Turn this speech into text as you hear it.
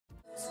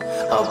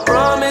I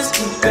promise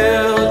to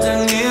build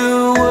a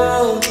new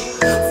world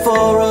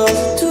for us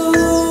two,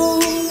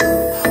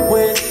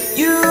 with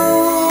you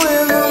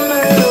in the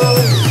middle.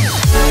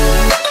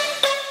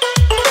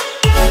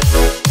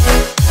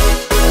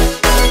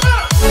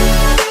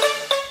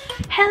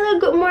 Hello,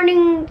 good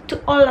morning to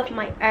all of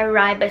my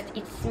arrivals.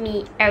 It's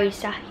me,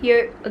 Erissa,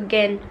 here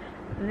again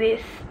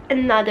with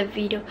another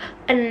video,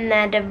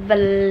 another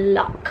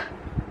vlog.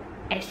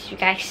 As you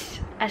guys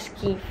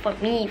asking for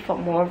me for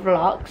more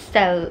vlogs,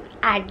 so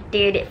I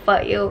did it for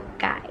you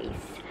guys.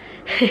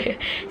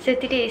 So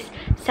today is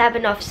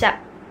 7th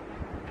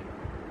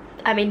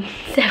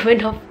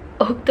of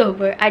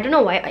October. I don't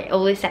know why I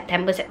always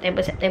September.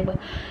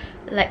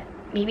 Like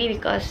maybe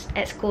because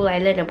at school I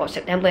learned about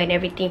September and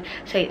everything,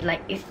 so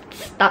it's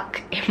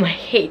stuck in my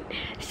head.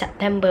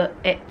 September,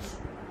 it's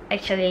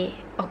actually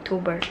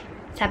October,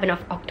 7th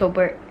of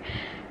October.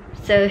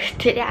 So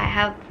today I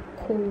have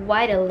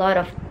quite a lot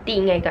of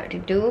things I got to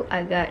do.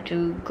 I got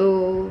to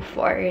go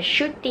for a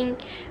shooting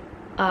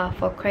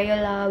for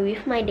Crayola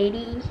with my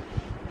daddy.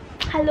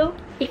 Hello,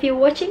 if you're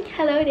watching,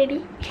 hello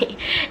daddy.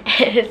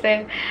 And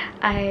so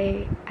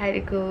I had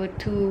to go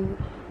to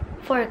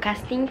for a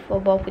casting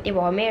for Bawang Putih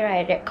Bawang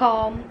Merah at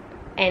 .com,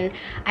 and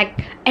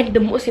the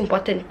most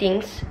important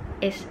things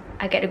is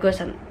I get to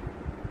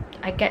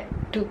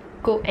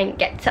go and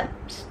get some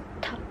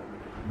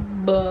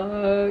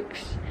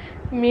Starbucks.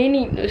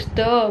 Meaning to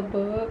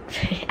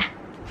Starbucks.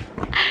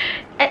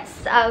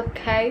 It's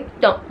okay,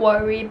 don't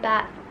worry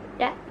about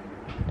that.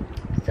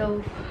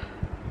 So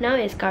now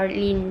it's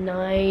currently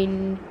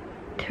 9:13.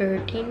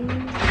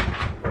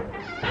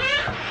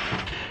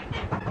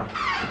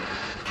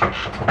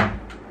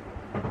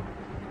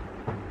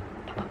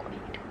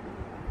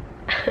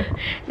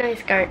 Now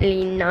it's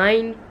currently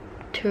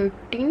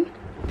 9:13.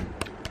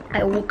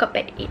 I woke up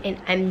at 8 and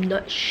I'm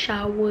not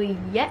showered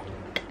yet,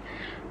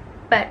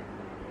 but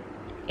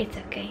it's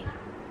okay.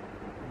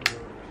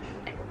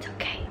 It's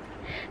okay.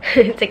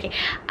 It's okay.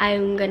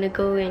 I'm gonna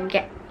go and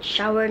get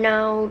shower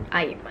now,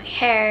 iron my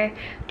hair,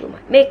 do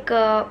my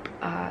makeup,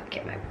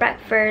 get my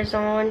breakfast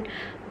on,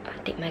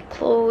 take my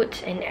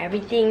clothes and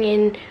everything,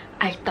 and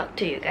I talk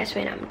to you guys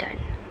when I'm done.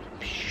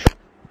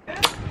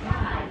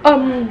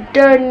 I'm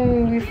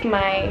done with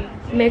my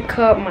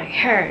makeup, my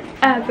hair,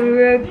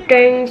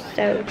 everything.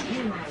 So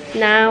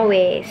now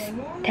it's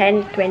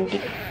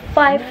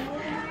 10:25.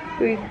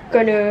 We're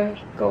gonna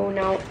go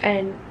now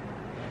and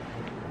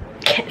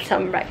get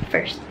some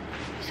breakfast.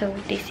 So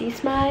this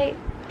is my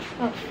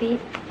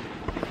outfit: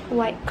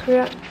 white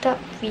crop top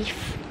with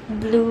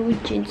blue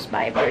jeans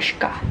by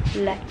Bershka.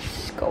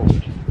 Let's go.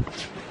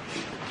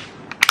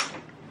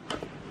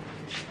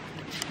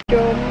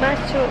 Jom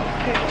masuk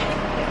ke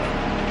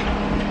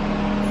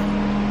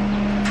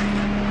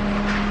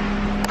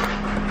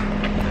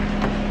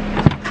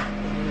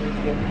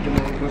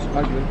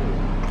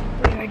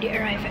we already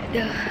arrived at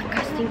the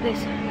casting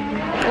place.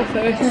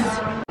 Office.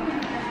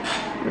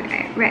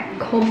 Red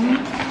comb.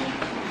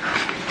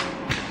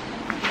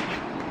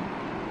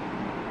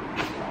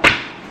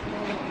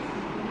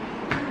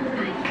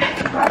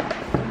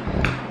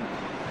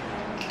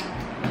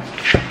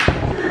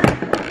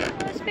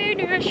 Just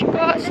finished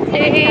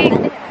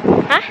casting.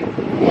 Huh?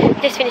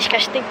 Just finished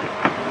casting.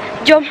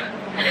 Jom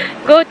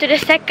go to the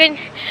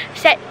second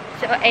set.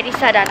 So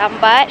Erissa dah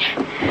lambat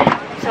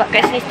sebab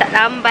kat sini start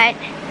lambat.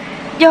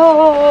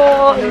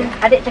 Jom.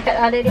 Adik cakap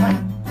ada dia.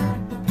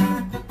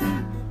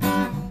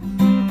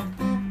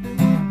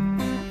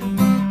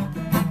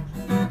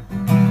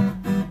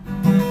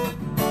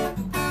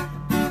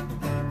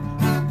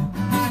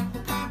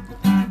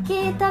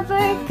 Kita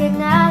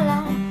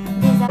berkenalan.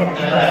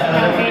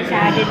 Sekarang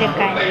saya ada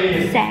dekat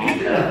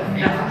set.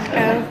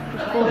 Sekarang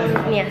pukul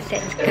ni set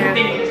sekarang.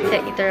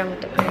 Set kita orang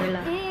untuk Crayola.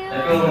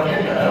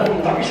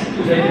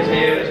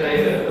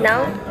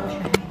 Now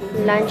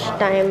lunch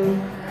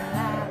time.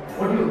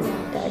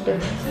 Tak ada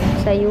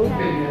sayur,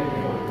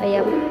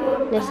 ayam,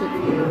 nasi.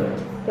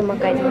 Kita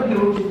makan.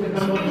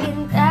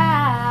 Cinta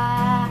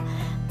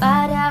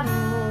padamu,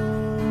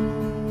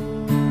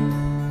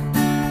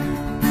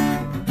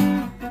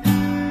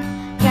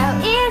 kau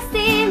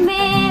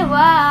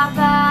istimewa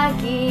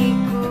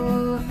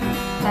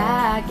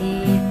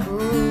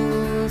bagiku,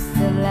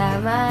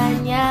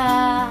 selamanya.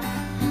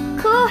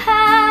 Ku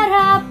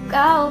harap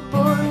kau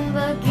pun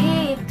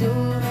begitu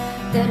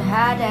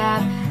terhadap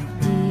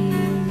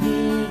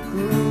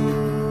diriku.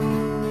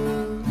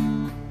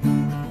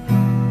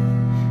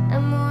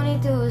 Namun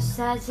itu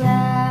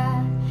saja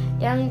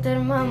yang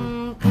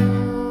termampu.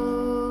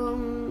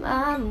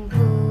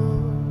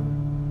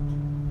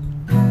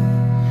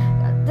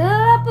 Kau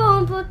telah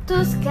pun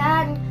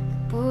putuskan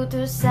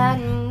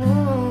keputusanmu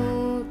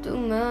untuk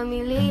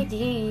memilih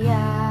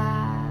dia.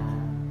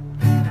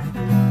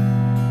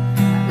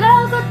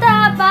 Kalau kau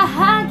tak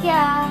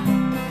bahagia,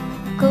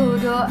 ku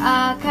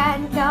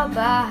doakan kau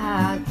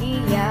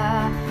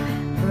bahagia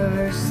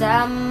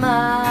bersamanya.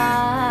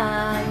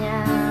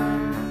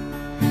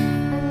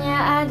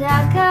 Hanya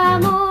ada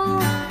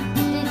kamu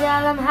di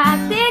dalam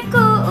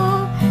hatiku,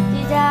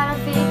 di dalam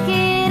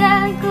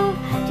pikiranku,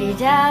 di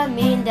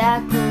dijamin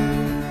daku.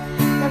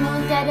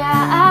 Namun tiada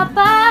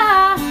apa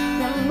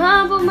yang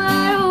mampu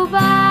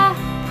merubah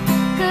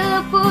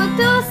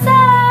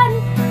keputusan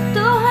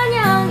Tuhan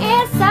yang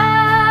esa,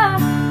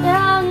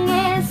 yang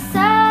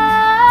esa.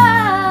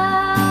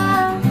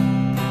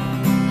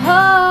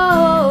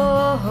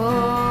 Oh, oh,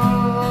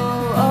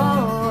 oh,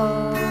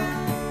 oh.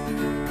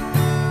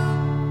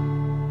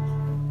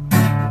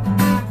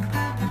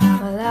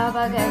 Walau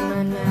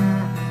bagaimana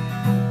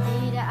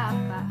tidak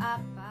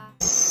apa-apa.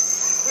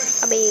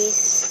 Habis.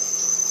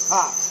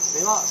 Ha,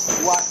 tengok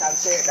buah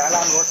cantik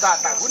dalam rosak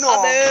tak guna.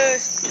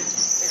 Habis.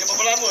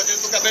 Berapa lama dia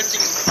tukar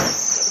batting?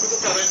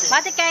 Tukar batting.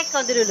 Matikan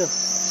aircon tu dulu.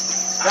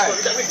 Aku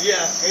tak pergi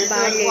ya. Kereta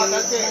buah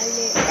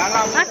cantik.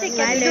 Dalam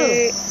Matikan dulu.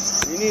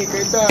 ini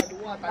kereta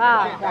dua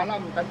cantik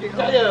dalam cantik.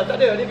 Tak ada, tak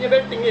ada. Dia punya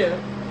batting je.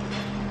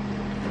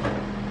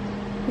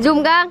 Zoom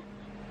gang.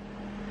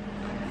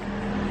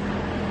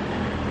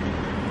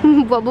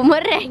 Buat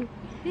bumerang.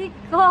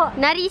 Ikut.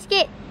 Nari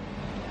sikit.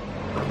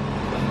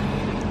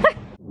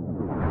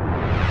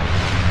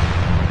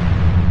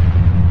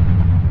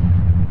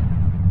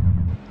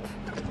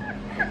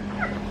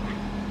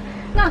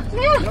 Nah,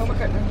 ni.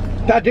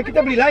 Tak ada, kita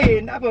beli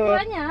lain. Tak apa.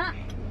 Banyak.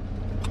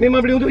 Memang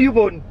beli untuk you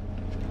pun.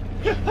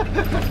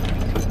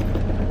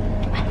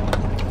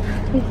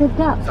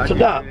 Sedap.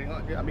 Sedap. Tengok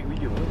dia ambil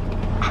video.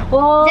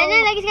 Oh. Sana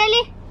lagi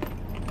sekali.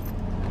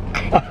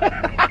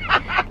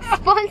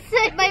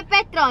 Sponsored by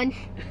Petron.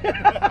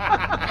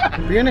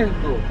 Pergi mana?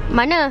 Oh,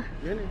 Mana?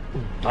 pergi mana?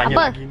 Tanya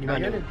apa? Lagi ni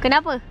mana?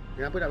 Kenapa?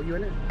 Kenapa tak pergi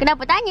mana?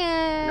 Kenapa tanya?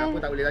 Kenapa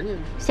tak boleh tanya?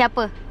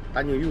 Siapa?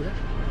 Tanya you lah.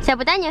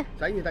 Siapa tanya?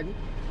 Saya tanya.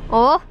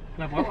 Oh,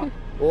 Kenapa apa?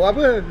 Oh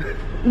apa?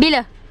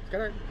 bila?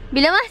 Sekarang.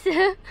 Bila masa?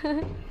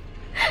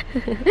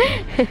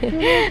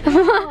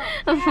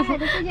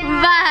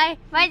 Bye.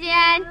 Bye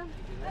Jian.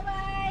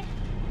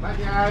 Bye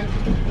Jan.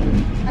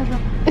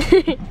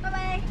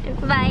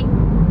 Bye.